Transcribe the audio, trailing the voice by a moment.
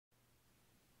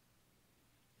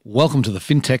Welcome to the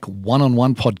Fintech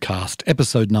One-on-One podcast,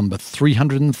 episode number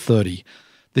 330.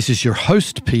 This is your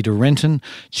host, Peter Renton,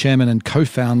 chairman and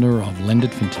co-founder of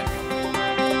Lendit Fintech.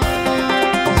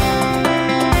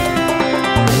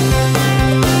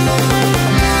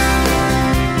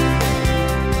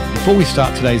 Before we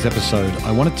start today's episode,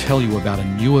 I want to tell you about a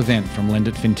new event from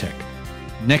Lendit Fintech.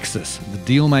 Nexus, the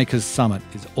Dealmakers Summit,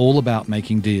 is all about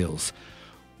making deals.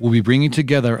 We'll be bringing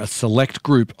together a select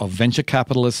group of venture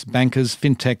capitalists, bankers,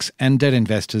 fintechs, and debt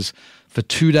investors for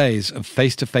 2 days of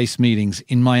face-to-face meetings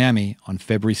in Miami on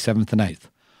February 7th and 8th.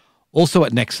 Also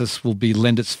at Nexus will be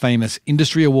Lendit's famous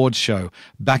Industry Awards show,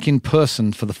 back in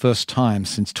person for the first time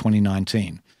since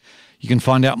 2019. You can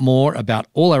find out more about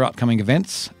all our upcoming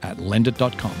events at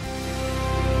lendit.com.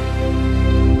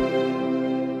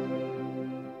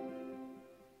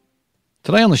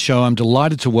 Today on the show, I'm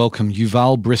delighted to welcome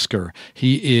Yuval Brisker.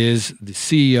 He is the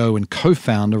CEO and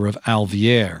co-founder of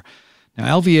Alviere.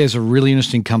 Now, Alviere is a really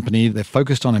interesting company. They're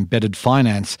focused on embedded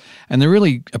finance, and they're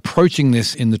really approaching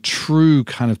this in the true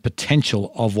kind of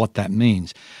potential of what that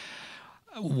means.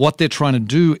 What they're trying to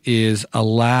do is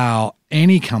allow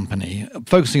any company,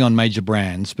 focusing on major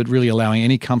brands, but really allowing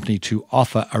any company to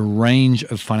offer a range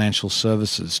of financial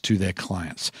services to their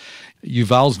clients.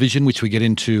 Yuval's vision, which we get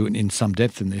into in some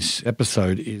depth in this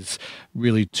episode, is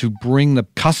really to bring the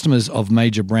customers of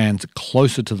major brands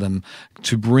closer to them,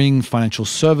 to bring financial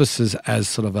services as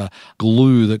sort of a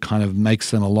glue that kind of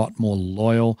makes them a lot more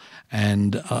loyal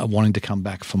and wanting to come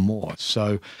back for more.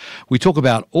 So we talk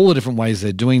about all the different ways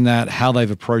they're doing that, how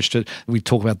they've approached it. We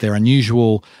talk about their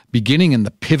unusual beginning and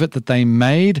the pivot that they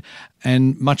made,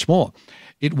 and much more.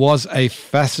 It was a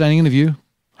fascinating interview.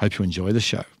 Hope you enjoy the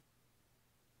show.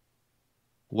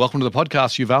 Welcome to the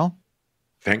podcast, Yuval.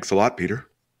 Thanks a lot, Peter.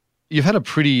 You've had a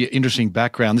pretty interesting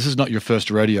background. This is not your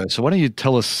first rodeo. So why don't you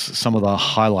tell us some of the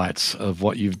highlights of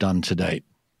what you've done to date?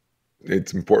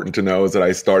 It's important to know that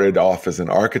I started off as an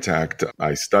architect.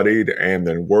 I studied and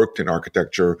then worked in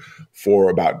architecture for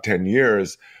about 10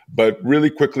 years, but really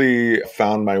quickly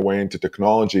found my way into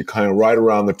technology kind of right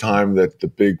around the time that the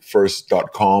big first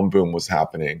 .com boom was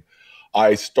happening.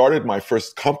 I started my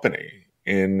first company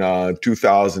in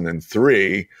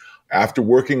 2003. After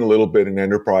working a little bit in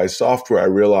enterprise software, I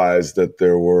realized that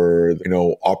there were,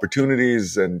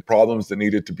 opportunities and problems that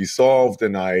needed to be solved.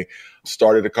 And I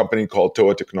started a company called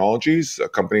Toa Technologies, a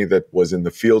company that was in the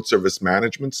field service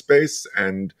management space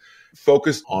and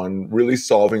focused on really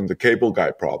solving the cable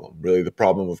guy problem, really the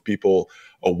problem of people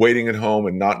waiting at home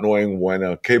and not knowing when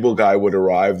a cable guy would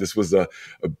arrive. This was a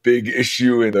big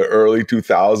issue in the early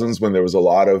 2000s when there was a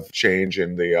lot of change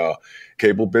in the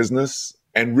cable business,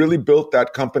 and really built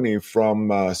that company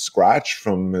from scratch,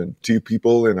 from 2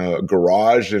 people in a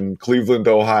garage in Cleveland,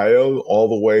 Ohio, all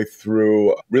the way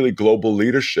through really global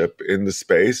leadership in the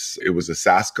space. It was a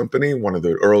SaaS company, one of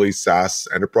the early SaaS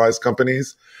enterprise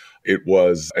companies. It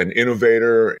was an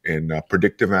innovator in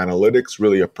predictive analytics,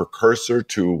 really a precursor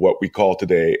to what we call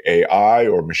today AI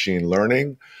or machine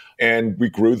learning. And we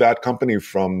grew that company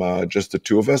from just the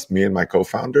 2 of us, me and my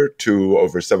co-founder, to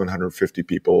over 750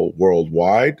 people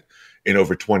worldwide in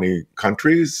over 20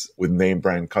 countries with name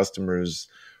brand customers,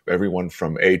 everyone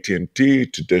from AT&T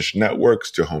to Dish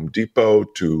Networks to Home Depot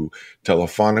to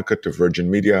Telefonica to Virgin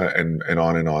Media and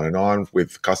on and on and on,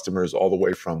 with customers all the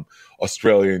way from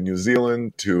Australia and New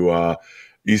Zealand to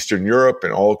Eastern Europe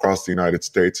and all across the United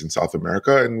States and South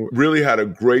America, and really had a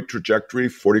great trajectory,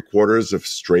 40 quarters of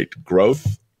straight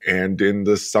growth. And in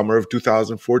the summer of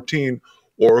 2014,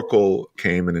 Oracle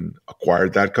came in and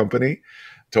acquired that company.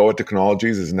 Toa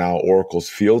Technologies is now Oracle's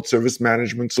field service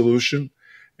management solution.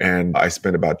 And I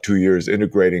spent about 2 years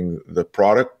integrating the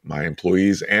product, my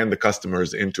employees and the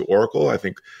customers, into Oracle, I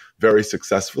think very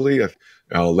successfully.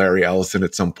 Larry Ellison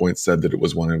at some point said that it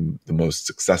was one of the most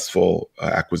successful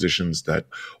acquisitions that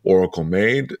Oracle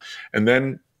made. And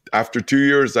then after 2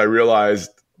 years, I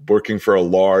realized working for a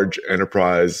large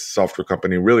enterprise software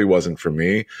company really wasn't for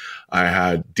me. I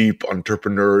had deep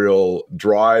entrepreneurial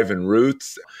drive and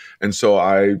roots. And so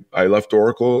I left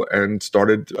Oracle and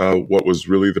started what was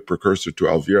really the precursor to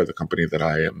Alviere, the company that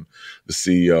I am the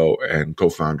CEO and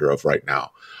co-founder of right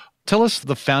now. Tell us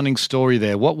the founding story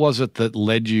there. What was it that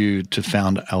led you to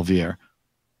found Alviere?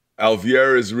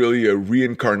 Alviere is really a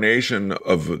reincarnation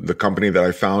of the company that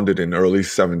I founded in early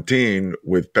 17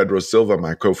 with Pedro Silva,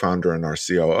 my co-founder and our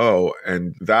COO.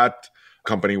 And that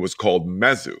company was called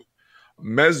Mezzu.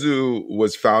 Mezzu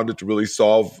was founded to really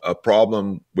solve a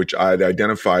problem which I had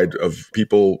identified of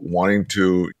people wanting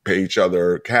to pay each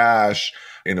other cash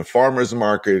in a farmer's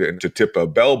market and to tip a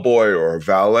bellboy or a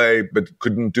valet, but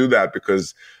couldn't do that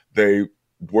because they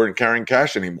weren't carrying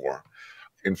cash anymore.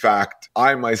 In fact,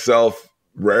 I myself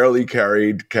rarely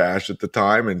carried cash at the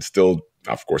time, and still,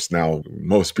 of course, now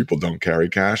most people don't carry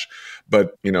cash.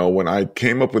 But, when I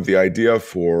came up with the idea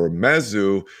for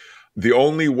Mezzu, the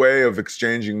only way of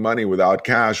exchanging money without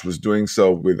cash was doing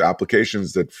so with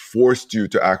applications that forced you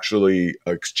to actually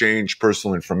exchange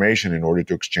personal information in order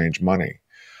to exchange money.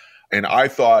 And I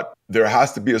thought there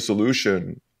has to be a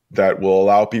solution that will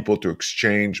allow people to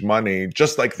exchange money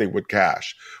just like they would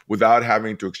cash, without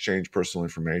having to exchange personal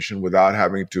information, without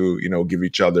having to, give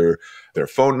each other their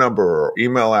phone number or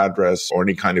email address or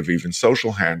any kind of even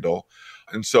social handle.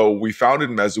 And so we founded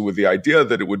Mezzu with the idea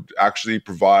that it would actually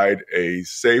provide a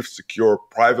safe, secure,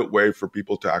 private way for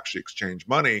people to actually exchange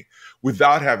money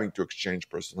without having to exchange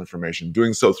personal information,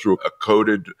 doing so through a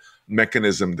coded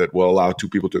mechanism that will allow two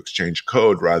people to exchange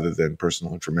code rather than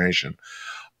personal information.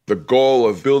 The goal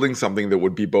of building something that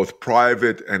would be both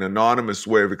private and anonymous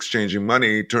way of exchanging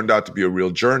money turned out to be a real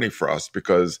journey for us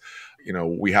because,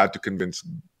 we had to convince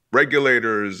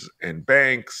regulators and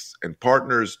banks and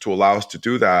partners to allow us to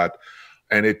do that.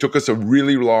 And it took us a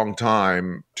really long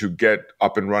time to get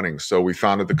up and running. So we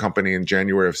founded the company in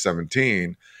January of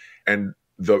 17, and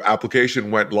the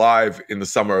application went live in the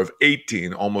summer of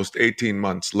 18, almost 18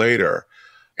 months later.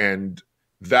 And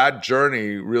that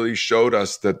journey really showed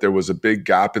us that there was a big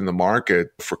gap in the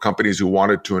market for companies who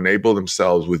wanted to enable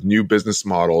themselves with new business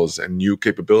models and new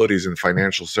capabilities in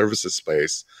financial services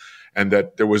space, and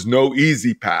that there was no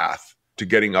easy path to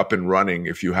getting up and running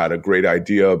if you had a great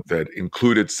idea that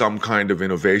included some kind of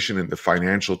innovation in the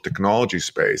financial technology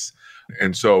space.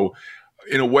 And so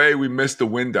in a way, we missed the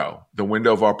window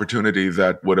of opportunity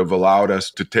that would have allowed us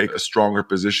to take a stronger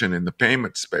position in the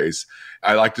payment space.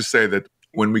 I like to say that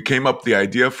when we came up with the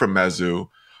idea for Mezzu,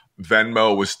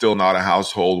 Venmo was still not a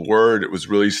household word. It was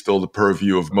really still the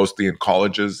purview of mostly in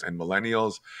colleges and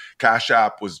millennials. Cash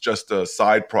App was just a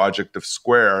side project of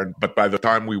Square. But by the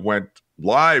time we went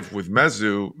live with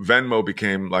Mezzu, Venmo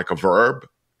became like a verb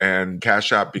and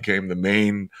Cash App became the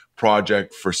main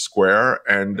project for Square,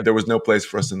 and there was no place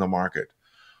for us in the market.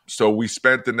 So we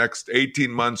spent the next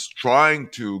 18 months trying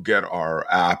to get our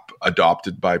app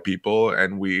adopted by people,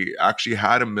 and we actually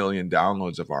had 1 million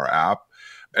downloads of our app.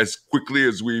 As quickly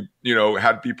as we,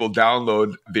 had people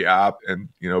download the app and,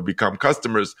 become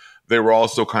customers, they were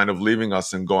also kind of leaving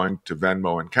us and going to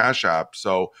Venmo and Cash App.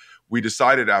 So we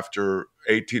decided after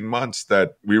 18 months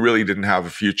that we really didn't have a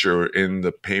future in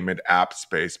the payment app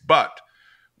space, but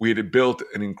we had built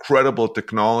an incredible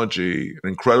technology, an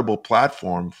incredible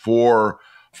platform for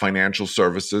financial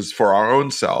services for our own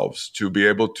selves to be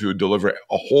able to deliver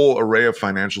a whole array of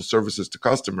financial services to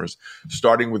customers,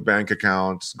 starting with bank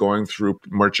accounts, going through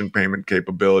merchant payment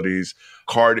capabilities,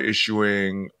 card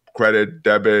issuing, credit,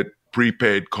 debit,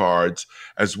 prepaid cards,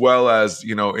 as well as,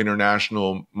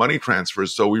 international money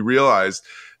transfers. So we realized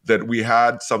that we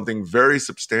had something very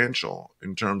substantial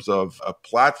in terms of a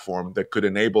platform that could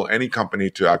enable any company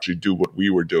to actually do what we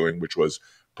were doing, which was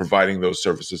providing those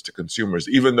services to consumers.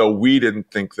 Even though we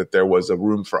didn't think that there was a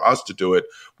room for us to do it,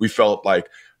 we felt like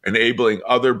enabling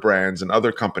other brands and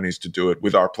other companies to do it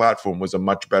with our platform was a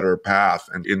much better path.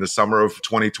 And in the summer of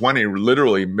 2020,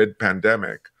 literally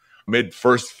mid-pandemic,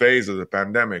 mid-first phase of the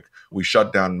pandemic, we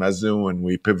shut down Mezzu and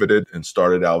we pivoted and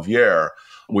started Alviere,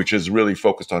 which is really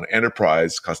focused on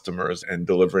enterprise customers and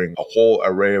delivering a whole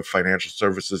array of financial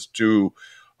services to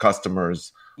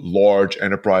customers, large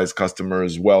enterprise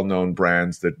customers, well-known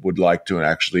brands that would like to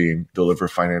actually deliver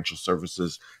financial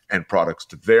services and products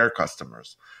to their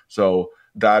customers. So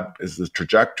that is the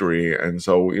trajectory. And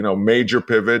so, major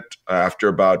pivot after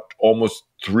about almost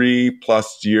 3+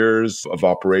 years of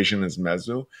operation as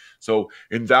Mezzu. So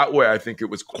in that way, I think it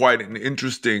was quite an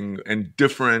interesting and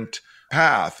different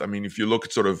path. I mean, if you look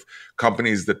at sort of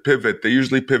companies that pivot, they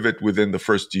usually pivot within the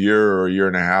first year or year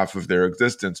and a half of their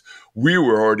existence. We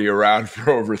were already around for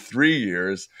over 3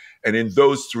 years. And in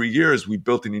those 3 years, we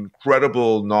built an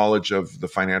incredible knowledge of the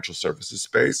financial services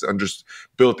space, and just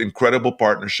built incredible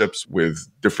partnerships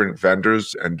with different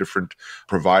vendors and different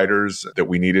providers that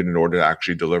we needed in order to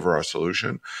actually deliver our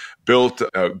solution, built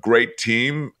a great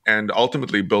team, and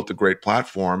ultimately built a great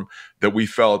platform that we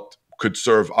felt could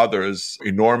serve others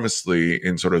enormously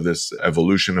in sort of this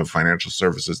evolution of financial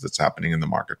services that's happening in the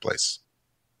marketplace.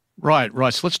 Right.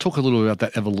 So let's talk a little bit about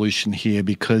that evolution here,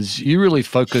 because you really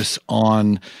focus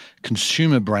on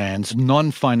consumer brands,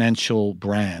 non-financial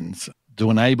brands, to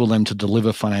enable them to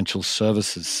deliver financial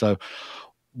services. So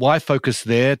why focus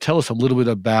there? Tell us a little bit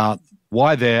about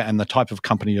why there and the type of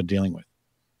company you're dealing with.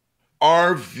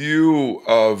 Our view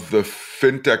of the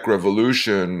fintech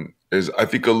revolution is, I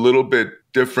think, a little bit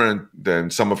different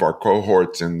than some of our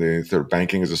cohorts in the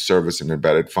banking as a service and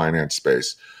embedded finance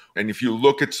space. And if you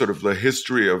look at sort of the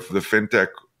history of the fintech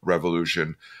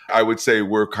revolution, I would say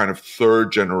we're kind of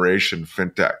third generation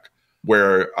fintech,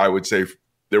 where I would say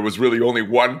there was really only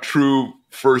one true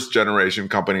first generation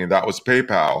company, and that was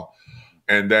PayPal.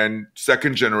 And then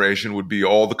second generation would be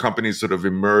all the companies that have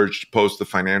emerged post the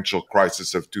financial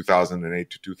crisis of 2008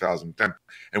 to 2010.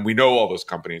 And we know all those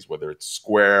companies, whether it's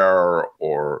Square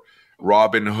or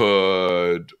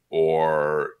Robinhood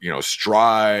or,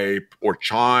 Stripe or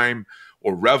Chime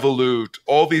or Revolut,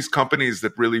 all these companies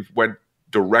that really went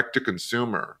direct to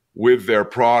consumer with their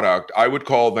product. I would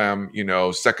call them,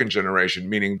 second generation,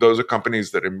 meaning those are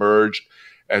companies that emerged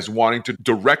as wanting to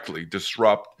directly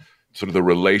disrupt sort of the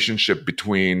relationship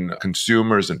between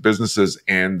consumers and businesses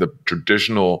and the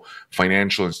traditional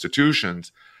financial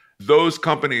institutions. Those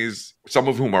companies, some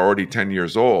of whom are already 10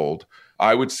 years old,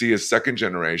 I would see as second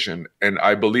generation. And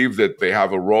I believe that they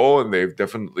have a role and they've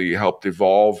definitely helped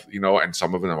evolve, and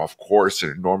some of them, of course,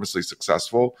 are enormously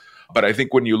successful. But I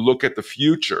think when you look at the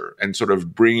future and sort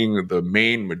of bringing the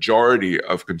main majority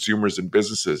of consumers and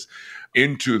businesses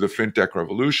into the fintech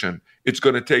revolution, it's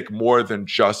going to take more than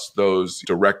just those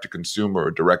direct-to-consumer or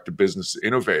direct-to-business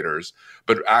innovators,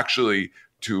 but actually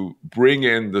to bring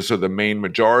in the main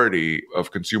majority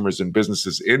of consumers and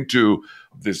businesses into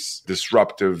this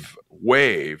disruptive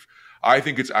wave. I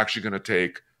think it's actually going to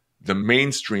take the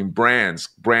mainstream brands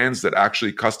that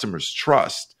actually customers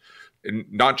trust, and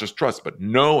not just trust, but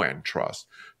know and trust,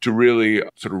 to really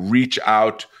sort of reach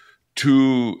out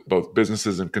to both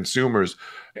businesses and consumers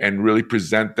and really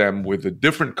present them with a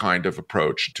different kind of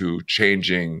approach to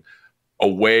changing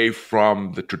away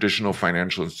from the traditional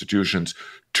financial institutions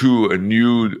to a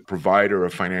new provider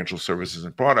of financial services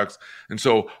and products. And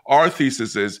so our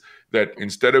thesis is that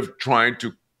instead of trying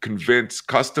to convince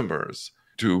customers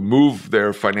to move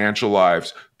their financial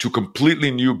lives to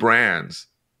completely new brands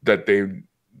that they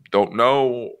don't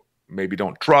know, maybe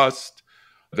don't trust,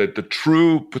 that the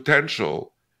true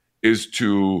potential is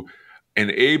to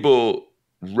enable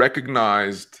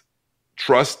recognized,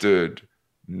 trusted,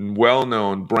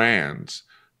 well-known brands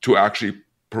to actually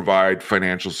provide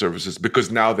financial services,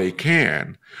 because now they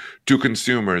can, to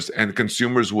consumers, and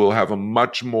consumers will have a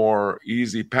much more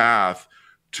easy path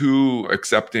to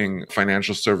accepting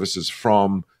financial services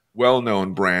from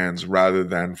well-known brands rather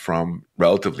than from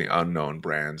relatively unknown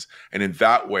brands. And in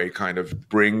that way, kind of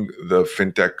bring the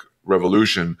fintech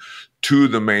revolution to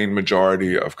the main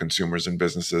majority of consumers and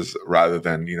businesses rather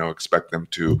than, expect them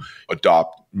to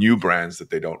adopt new brands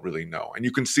that they don't really know. And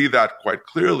you can see that quite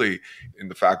clearly in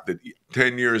the fact that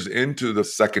 10 years into the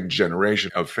second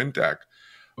generation of fintech,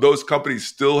 those companies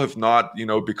still have not,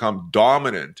 become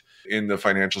dominant in the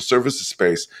financial services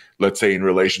space, let's say in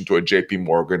relation to a JP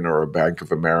Morgan or a Bank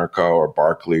of America or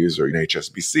Barclays or an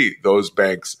HSBC. Those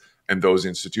banks and those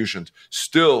institutions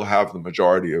still have the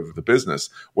majority of the business,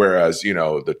 whereas,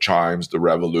 the Chimes, the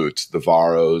Revoluts, the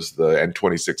Varos, the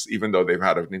N26, even though they've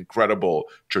had an incredible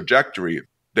trajectory,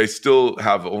 they still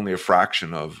have only a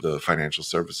fraction of the financial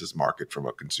services market from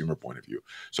a consumer point of view.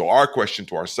 So our question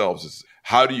to ourselves is,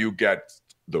 how do you get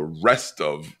the rest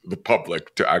of the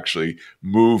public to actually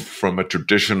move from a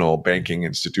traditional banking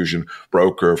institution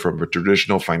broker, from a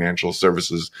traditional financial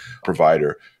services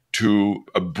provider to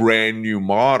a brand new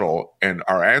model? And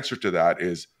our answer to that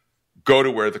is go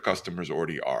to where the customers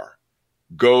already are.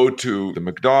 Go to the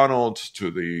McDonald's, to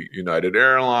the United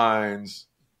Airlines,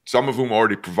 some of whom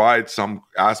already provide some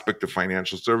aspect of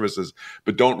financial services,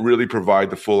 but don't really provide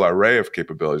the full array of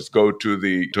capabilities. Go to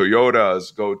the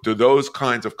Toyotas, go to those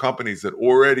kinds of companies that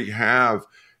already have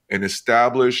an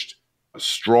established,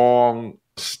 strong,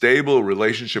 stable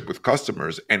relationship with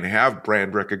customers and have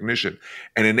brand recognition,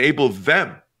 and enable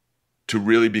them to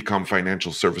really become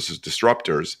financial services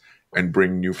disruptors and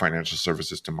bring new financial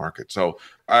services to market. So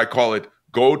I call it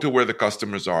go to where the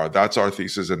customers are. That's our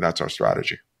thesis and that's our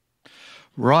strategy.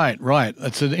 Right.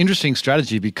 It's an interesting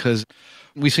strategy because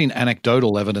we've seen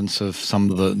anecdotal evidence of some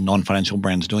of the non-financial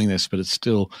brands doing this, but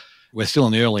we're still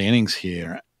in the early innings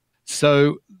here.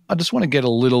 So I just want to get a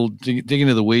little dig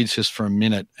into the weeds just for a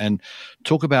minute and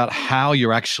talk about how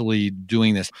you're actually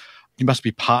doing this. You must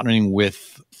be partnering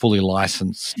with fully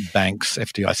licensed banks,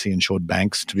 FDIC-insured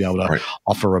banks, to be able to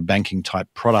offer a banking type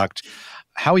product.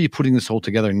 How are you putting this all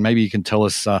together? And maybe you can tell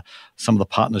us some of the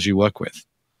partners you work with.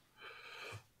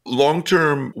 Long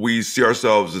term, we see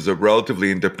ourselves as a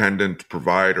relatively independent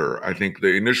provider. I think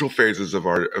the initial phases of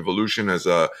our evolution as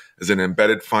an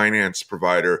embedded finance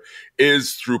provider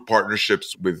is through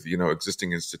partnerships with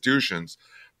existing institutions,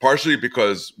 partially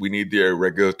because we need the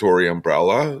regulatory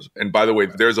umbrella. And by the way,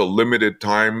 there's a limited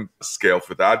time scale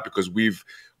for that because we've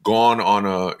gone on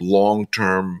a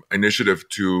long-term initiative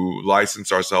to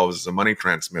license ourselves as a money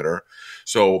transmitter.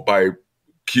 So by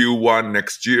Q1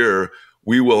 next year,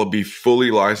 we will be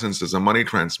fully licensed as a money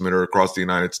transmitter across the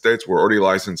United States. We're already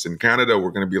licensed in Canada.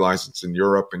 We're going to be licensed in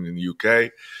Europe and in the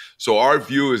UK. So our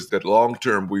view is that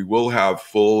long-term, we will have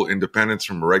full independence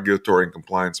from a regulatory and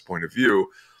compliance point of view.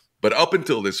 But up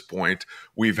until this point,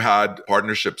 we've had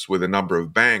partnerships with a number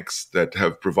of banks that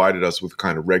have provided us with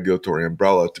kind of regulatory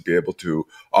umbrella to be able to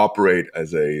operate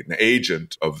as an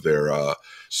agent of their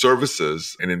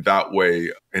services, and in that way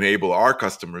enable our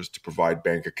customers to provide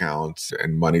bank accounts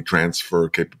and money transfer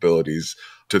capabilities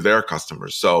to their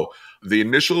customers. So the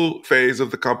initial phase of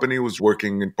the company was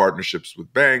working in partnerships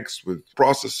with banks, with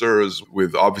processors,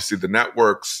 with obviously the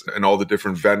networks and all the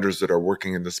different vendors that are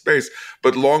working in the space.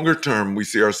 But longer term, we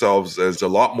see ourselves as a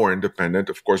lot more independent.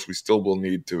 Of course, we still will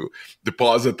need to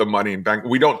deposit the money in bank.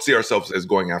 We don't see ourselves as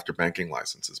going after banking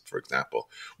licenses, for example.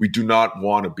 We do not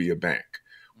want to be a bank.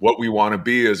 What we want to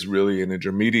be is really an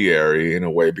intermediary in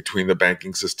a way between the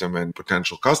banking system and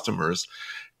potential customers,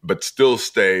 but still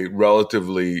stay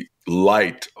relatively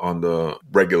light on the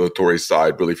regulatory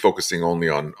side, really focusing only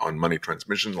on money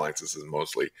transmission licenses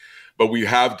mostly. But we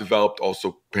have developed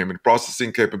also payment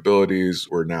processing capabilities.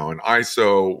 We're now an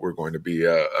ISO. We're going to be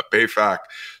a PayFac.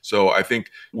 So I think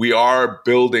we are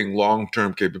building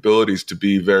long-term capabilities to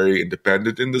be very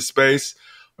independent in the space.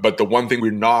 But the one thing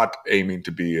we're not aiming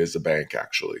to be is a bank,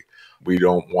 actually. We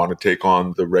don't want to take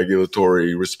on the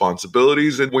regulatory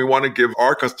responsibilities, and we want to give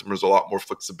our customers a lot more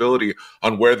flexibility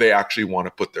on where they actually want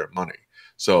to put their money.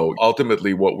 So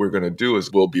ultimately, what we're going to do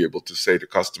is we'll be able to say to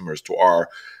customers, to our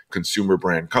consumer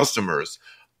brand customers,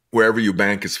 wherever you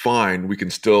bank is fine, we can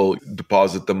still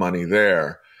deposit the money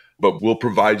there. But we'll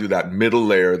provide you that middle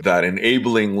layer, that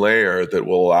enabling layer that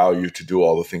will allow you to do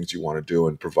all the things you want to do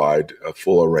and provide a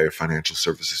full array of financial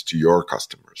services to your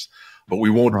customers. But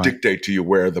we won't dictate to you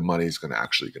where the money is going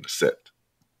to sit.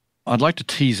 I'd like to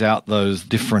tease out those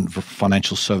different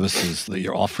financial services that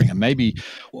you're offering. And maybe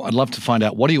I'd love to find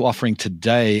out, what are you offering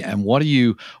today and what do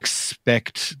you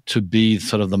expect to be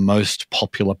sort of the most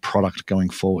popular product going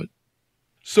forward?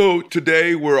 So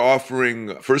today we're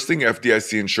offering, first thing,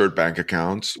 FDIC insured bank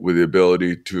accounts with the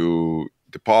ability to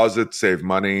deposit, save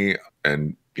money,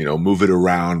 and move it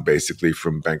around basically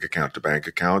from bank account to bank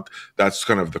account. That's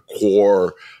kind of the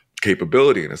core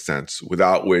capability in a sense,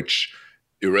 without which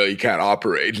you really can't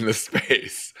operate in the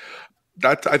space.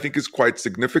 That I think is quite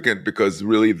significant because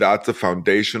really that's a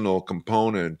foundational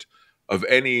component of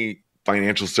any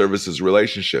financial services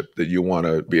relationship, that you want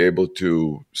to be able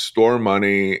to store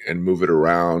money and move it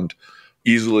around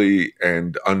easily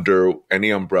and under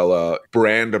any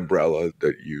brand umbrella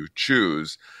that you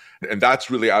choose. And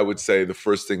that's really, I would say, the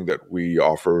first thing that we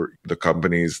offer the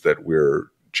companies that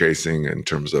we're chasing in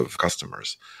terms of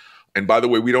customers. And by the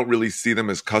way, we don't really see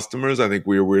them as customers. I think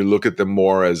we look at them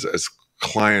more as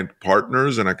client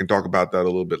partners, and I can talk about that a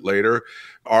little bit later.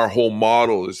 Our whole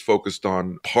model is focused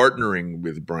on partnering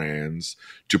with brands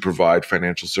to provide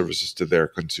financial services to their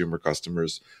consumer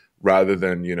customers rather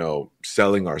than,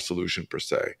 selling our solution per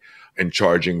se and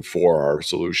charging for our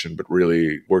solution. But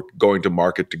really, we're going to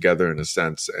market together in a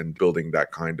sense and building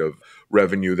that kind of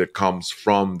revenue that comes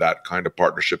from that kind of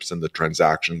partnerships and the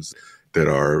transactions that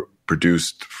are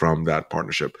produced from that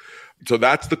partnership. So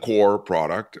that's the core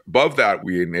product. Above that,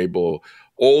 we enable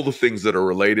all the things that are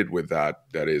related with that.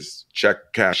 That is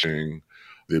check cashing,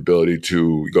 the ability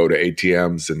to go to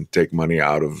ATMs and take money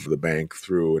out of the bank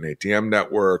through an ATM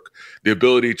network, the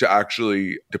ability to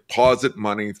actually deposit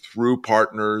money through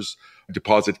partners,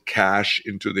 deposit cash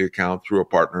into the account through a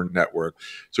partner network.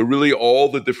 So really all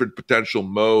the different potential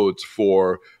modes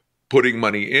for putting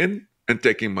money in and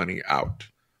taking money out.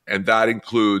 And that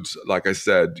includes, like I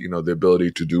said, the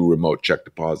ability to do remote check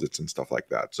deposits and stuff like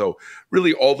that. So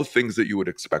really all the things that you would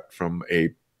expect from a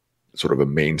sort of a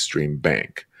mainstream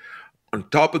bank. On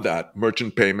top of that,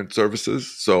 merchant payment services.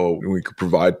 So we could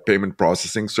provide payment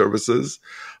processing services.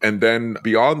 And then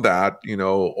beyond that,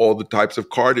 all the types of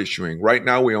card issuing. Right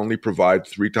now, we only provide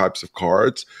 3 types of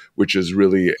cards, which is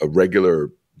really a regular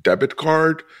debit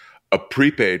card, a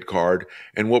prepaid card,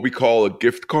 and what we call a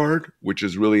gift card, which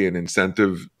is really an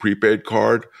incentive prepaid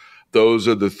card. Those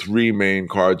are the 3 main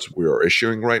cards we are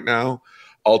issuing right now.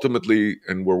 Ultimately,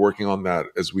 and we're working on that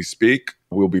as we speak,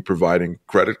 we'll be providing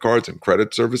credit cards and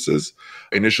credit services,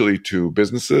 initially to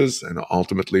businesses and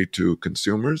ultimately to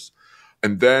consumers.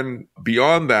 And then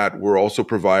beyond that, we're also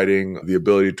providing the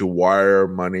ability to wire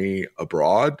money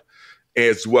abroad,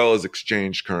 as well as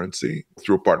exchange currency.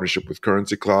 Through a partnership with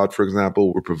Currency Cloud, for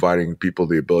example, we're providing people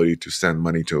the ability to send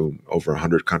money to over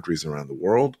 100 countries around the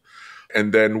world.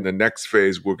 And then the next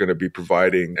phase, we're going to be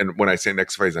providing, and when I say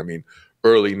next phase, I mean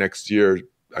early next year,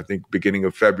 I think beginning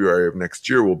of February of next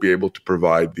year, we'll be able to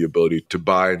provide the ability to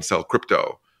buy and sell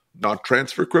crypto. Not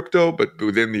transfer crypto, but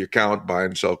within the account, buy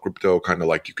and sell crypto, kind of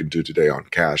like you can do today on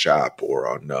Cash App or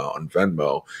on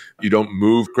Venmo. You don't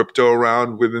move crypto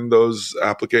around within those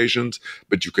applications,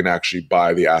 but you can actually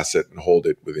buy the asset and hold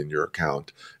it within your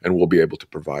account, and we'll be able to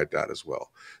provide that as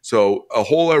well. So a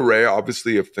whole array,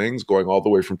 obviously, of things going all the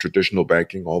way from traditional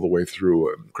banking all the way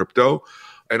through crypto.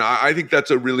 And I think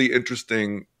that's a really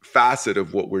interesting facet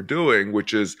of what we're doing,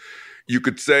 which is you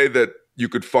could say that you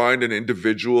could find an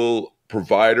individual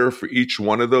provider for each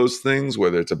one of those things,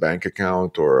 whether it's a bank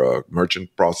account or a merchant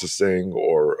processing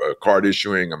or a card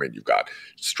issuing. I mean, you've got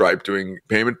Stripe doing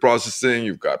payment processing.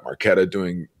 You've got Marqeta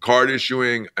doing card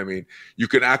issuing. I mean, you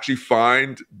can actually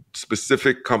find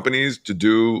specific companies to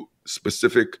do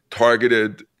specific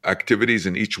targeted activities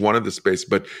in each one of the space,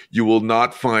 but you will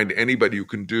not find anybody who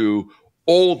can do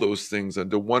all those things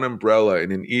under one umbrella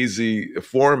in an easy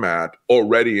format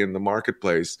already in the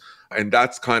marketplace. And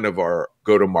that's kind of our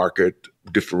go-to-market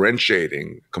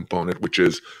differentiating component, which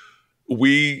is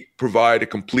we provide a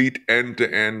complete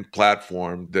end-to-end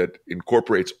platform that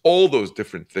incorporates all those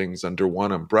different things under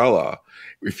one umbrella.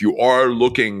 If you are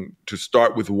looking to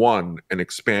start with one and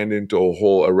expand into a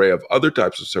whole array of other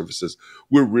types of services,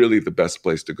 we're really the best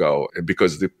place to go. And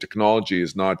because the technology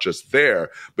is not just there,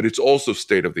 but it's also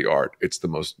state of the art. It's the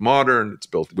most modern, it's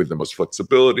built with the most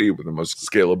flexibility, with the most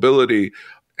scalability,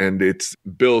 and it's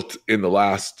built in the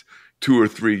last 2 or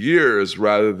 3 years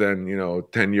rather than,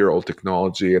 10-year-old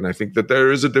technology. And I think that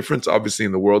there is a difference, obviously,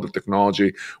 in the world of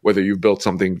technology, whether you've built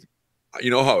something,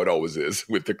 you know how it always is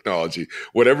with technology.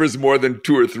 Whatever is more than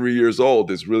 2 or 3 years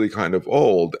old is really kind of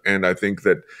old. And I think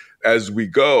that as we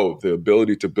go, the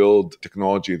ability to build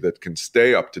technology that can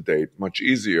stay up to date much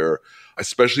easier,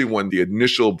 especially when the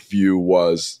initial view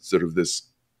was sort of this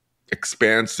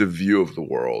expansive view of the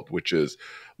world, which is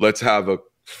let's have a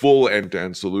full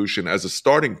end-to-end solution as a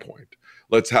starting point.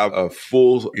 Let's have a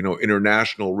full,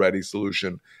 international ready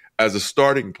solution as a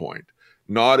starting point,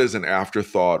 not as an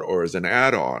afterthought or as an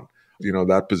add-on.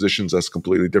 That positions us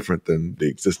completely different than the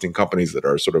existing companies that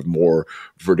are sort of more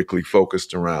vertically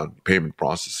focused around payment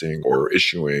processing or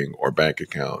issuing or bank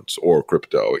accounts or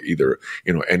crypto, either,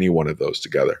 any one of those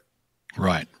together.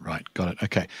 Right. Got it.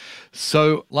 Okay.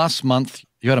 So last month,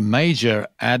 you had a major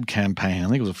ad campaign. I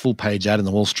think it was a full-page ad in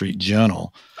the Wall Street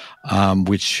Journal,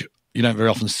 which you don't very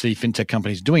often see fintech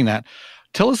companies doing that.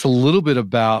 Tell us a little bit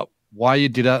about why you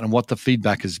did that and what the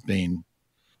feedback has been.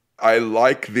 I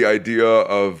like the idea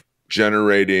of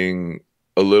generating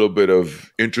a little bit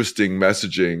of interesting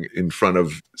messaging in front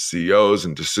of CEOs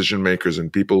and decision makers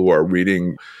and people who are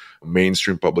reading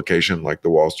mainstream publication like the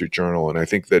Wall Street Journal. And I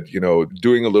think that,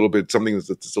 doing something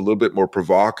that's a little bit more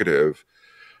provocative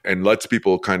and lets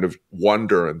people kind of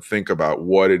wonder and think about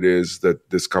what it is that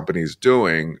this company is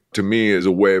doing, to me, is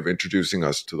a way of introducing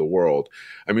us to the world.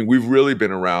 I mean, we've really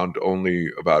been around only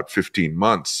about 15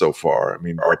 months so far. I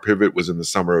mean, our pivot was in the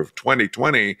summer of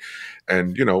 2020,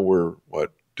 and, we're,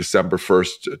 December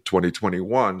 1st,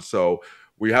 2021. So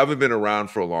we haven't been around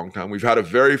for a long time. We've had a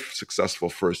very successful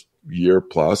first year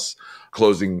plus,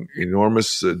 closing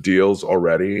enormous deals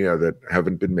already that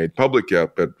haven't been made public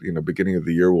yet. But, beginning of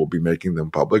the year, we'll be making them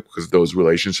public because those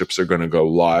relationships are going to go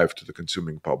live to the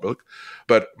consuming public.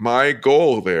 But my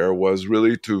goal there was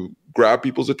really to grab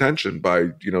people's attention by,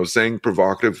 saying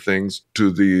provocative things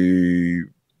to the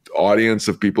audience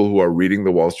of people who are reading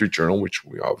the Wall Street Journal, which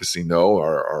we obviously know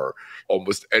are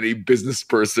almost any business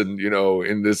person,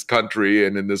 in this country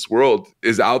and in this world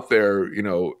is out there,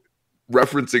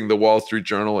 referencing the Wall Street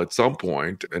Journal at some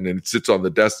point, and it sits on the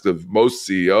desk of most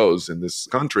CEOs in this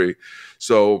country.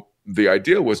 So the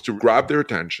idea was to grab their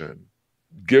attention,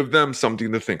 give them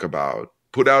something to think about,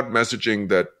 put out messaging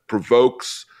that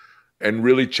provokes and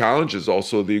really challenges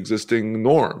also the existing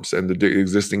norms and the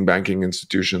existing banking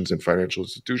institutions and financial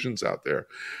institutions out there.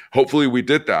 Hopefully we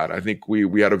did that. I think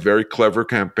we had a very clever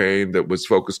campaign that was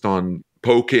focused on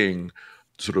poking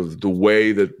sort of the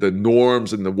way that the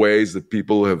norms and the ways that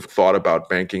people have thought about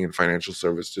banking and financial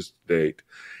services to date.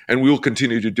 And we will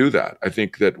continue to do that. I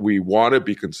think that we want to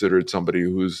be considered somebody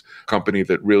whose company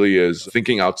that really is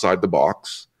thinking outside the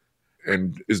box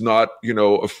and is not,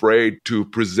 afraid to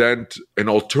present an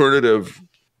alternative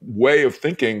way of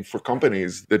thinking for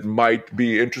companies that might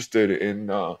be interested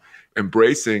in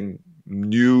embracing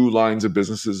new lines of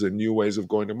businesses and new ways of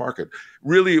going to market.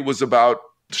 Really, it was about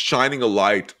shining a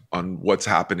light on what's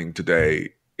happening today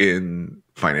in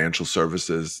financial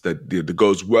services that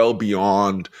goes well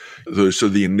beyond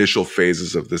the initial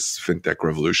phases of this fintech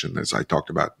revolution, as I talked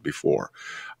about before.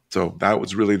 So that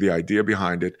was really the idea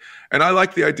behind it. And I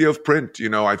like the idea of print.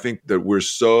 I think that we're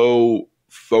so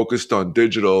focused on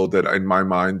digital that in my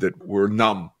mind that we're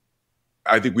numb.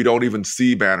 I think we don't even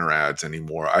see banner ads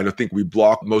anymore. I don't think we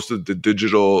block most of the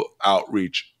digital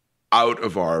outreach out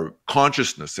of our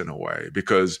consciousness in a way,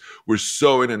 because we're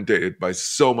so inundated by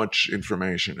so much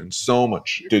information and so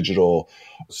much digital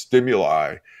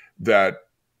stimuli that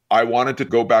I wanted to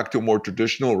go back to a more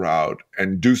traditional route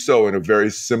and do so in a very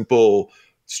simple,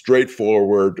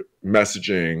 straightforward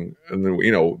messaging. And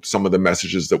then, some of the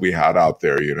messages that we had out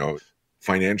there,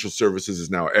 financial services is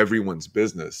now everyone's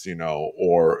business,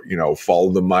 or,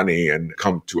 follow the money and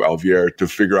come to Alviere to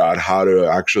figure out how to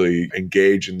actually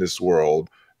engage in this world.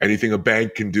 Anything a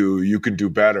bank can do, you can do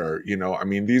better.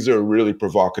 These are really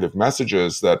provocative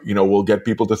messages that, will get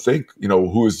people to think,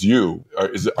 who is you?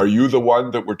 Are you the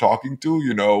one that we're talking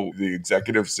to? The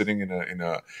executive sitting in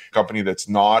a company that's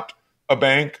not a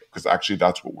bank? Because actually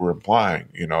that's what we're implying,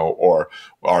 or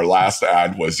our last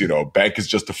ad was, bank is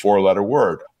just a 4-letter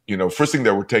word. First thing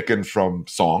that were taken from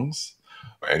songs.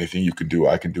 Anything you can do,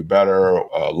 I can do better.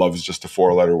 Love is just a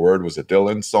 4-letter word was a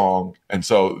Dylan song. And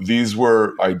so these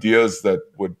were ideas that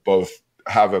would both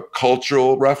have a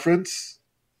cultural reference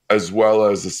as well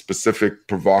as a specific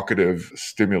provocative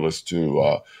stimulus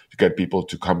to get people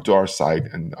to come to our site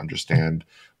and understand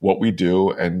what we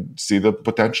do and see the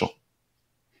potential.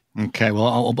 Okay,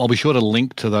 well, I'll be sure to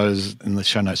link to those in the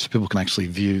show notes so people can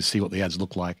actually see what the ads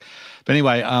look like. But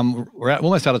anyway, we're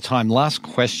almost out of time. Last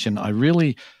question. I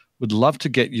really would love to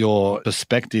get your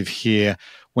perspective here.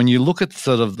 When you look at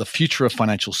sort of the future of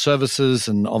financial services,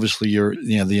 and obviously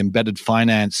the embedded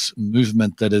finance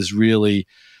movement that is really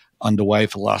underway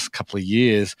for the last couple of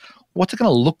years, what's it going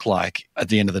to look like at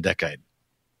the end of the decade?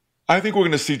 I think we're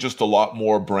going to see just a lot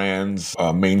more brands,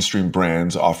 mainstream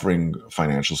brands offering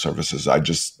financial services.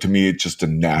 To me, it's just a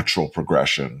natural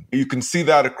progression. You can see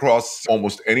that across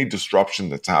almost any disruption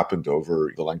that's happened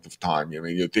over the length of time.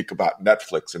 You think about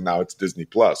Netflix and now it's Disney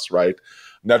Plus, right?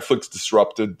 Netflix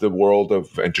disrupted the world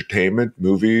of entertainment,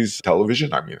 movies,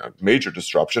 television. A major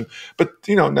disruption. But,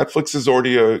 Netflix is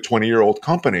already a 20-year-old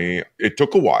company. It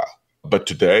took a while. But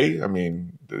today,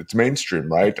 it's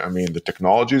mainstream, right? The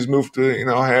technology's moved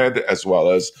ahead, as well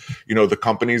as, the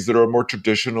companies that are more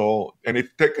traditional. And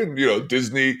it's taken,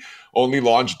 Disney only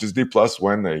launched Disney Plus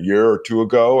a year or two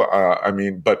ago.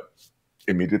 But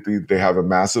immediately they have a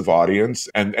massive audience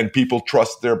and people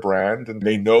trust their brand and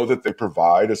they know that they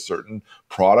provide a certain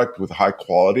product with high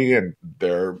quality and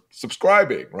they're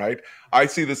subscribing, right? I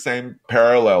see the same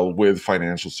parallel with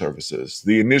financial services.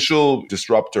 The initial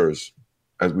disruptors,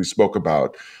 as we spoke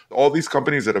about, all these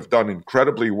companies that have done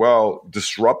incredibly well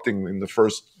disrupting in the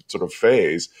first sort of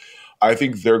phase, I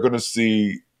think they're going to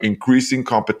see increasing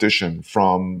competition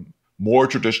from more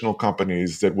traditional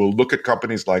companies that will look at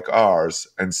companies like ours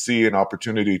and see an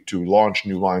opportunity to launch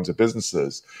new lines of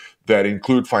businesses that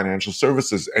include financial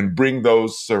services and bring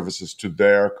those services to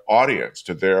their audience,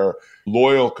 to their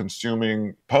loyal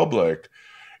consuming public.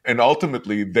 And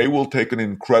ultimately, they will take an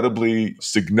incredibly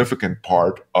significant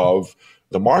part of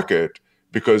the market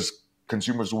because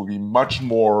consumers will be much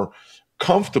more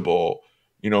comfortable,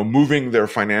 moving their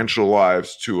financial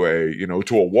lives to a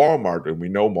Walmart. And we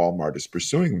know Walmart is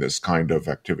pursuing this kind of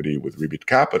activity with Rebate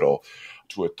Capital,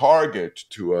 to a Target,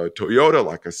 to a Toyota,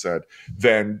 like I said,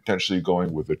 than potentially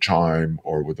going with a Chime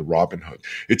or with a Robinhood.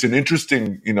 It's an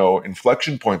interesting,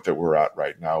 inflection point that we're at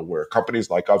right now where companies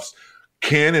like us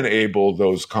can enable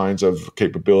those kinds of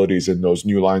capabilities in those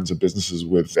new lines of businesses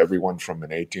with everyone from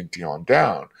an AT&T on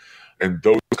down. And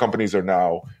those companies are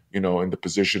now, in the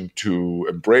position to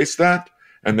embrace that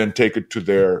and then take it to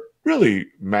their really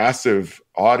massive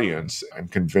audience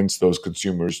and convince those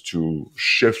consumers to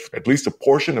shift at least a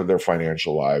portion of their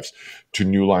financial lives to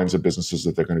new lines of businesses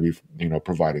that they're going to be,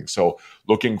 providing. So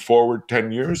looking forward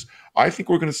 10 years, I think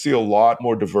we're going to see a lot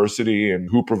more diversity in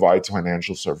who provides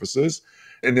financial services.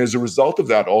 And as a result of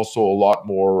that, also a lot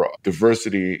more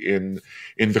diversity in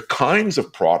the kinds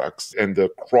of products and the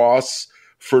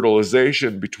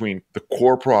cross-fertilization between the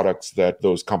core products that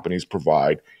those companies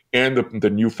provide and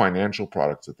the new financial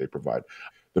products that they provide.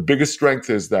 The biggest strength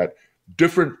is that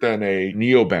different than a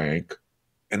neobank,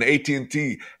 an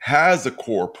AT&T has a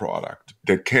core product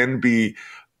that can be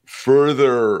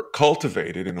further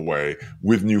cultivated in a way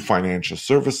with new financial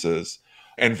services.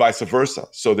 and vice versa.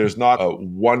 So there's not a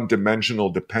one-dimensional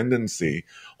dependency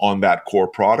on that core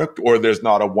product, or there's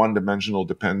not a one-dimensional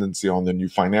dependency on the new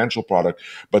financial product,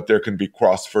 but there can be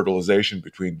cross-fertilization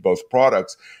between both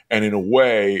products, and in a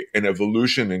way, an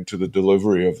evolution into the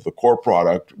delivery of the core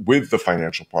product with the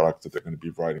financial product that they're going to be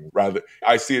writing. Rather,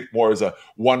 I see it more as a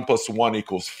 1 + 1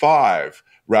 = 5,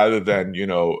 rather than,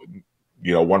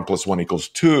 1 + 1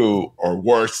 = 2, or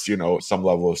worse, some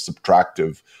level of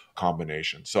subtractive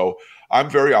combination. So I'm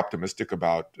very optimistic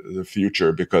about the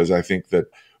future, because I think that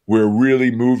we're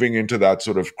really moving into that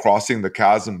sort of crossing the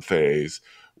chasm phase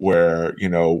where,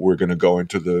 we're going to go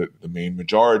into the main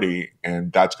majority,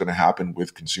 and that's going to happen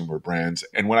with consumer brands.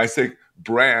 And when I say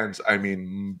brands, I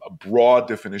mean a broad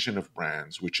definition of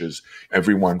brands, which is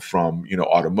everyone from,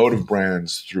 automotive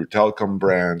brands through telecom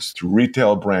brands, through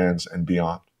retail brands and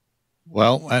beyond.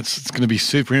 Well, it's going to be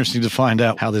super interesting to find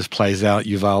out how this plays out,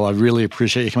 Yuval. I really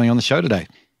appreciate you coming on the show today.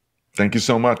 Thank you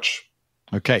so much.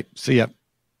 Okay, see ya.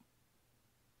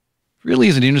 Really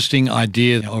is an interesting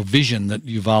idea or vision that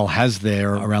Yuval has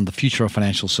there around the future of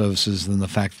financial services, and the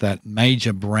fact that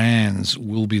major brands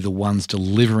will be the ones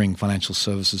delivering financial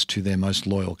services to their most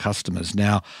loyal customers.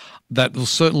 Now, that will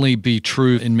certainly be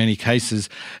true in many cases.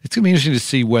 It's going to be interesting to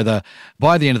see whether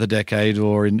by the end of the decade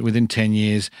or within 10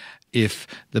 years, if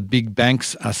the big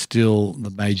banks are still the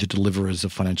major deliverers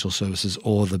of financial services,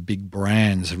 or the big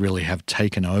brands really have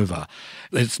taken over.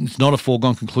 It's not a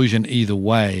foregone conclusion either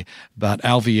way, but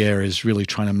Alviere is really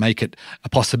trying to make it a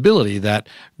possibility that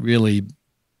really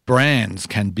brands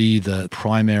can be the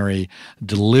primary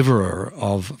deliverer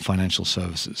of financial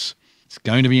services. It's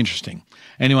going to be interesting.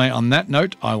 Anyway, on that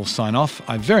note, I will sign off.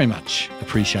 I very much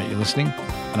appreciate you listening,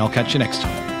 and I'll catch you next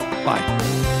time.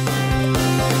 Bye.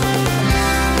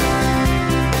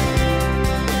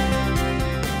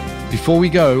 Before we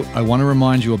go, I want to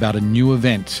remind you about a new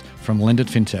event from Lend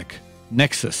Fintech.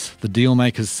 Nexus, the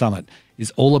Dealmakers Summit,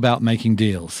 is all about making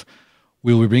deals.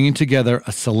 We'll be bringing together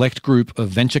a select group of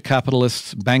venture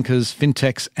capitalists, bankers,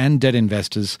 fintechs, and debt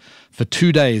investors for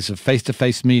 2 days of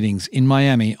face-to-face meetings in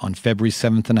Miami on February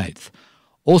 7th and 8th.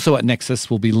 Also at Nexus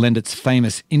will be Lendit's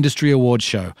famous Industry Awards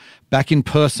show, back in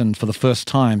person for the first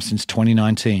time since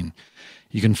 2019.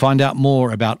 You can find out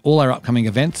more about all our upcoming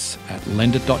events at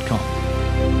lendit.com.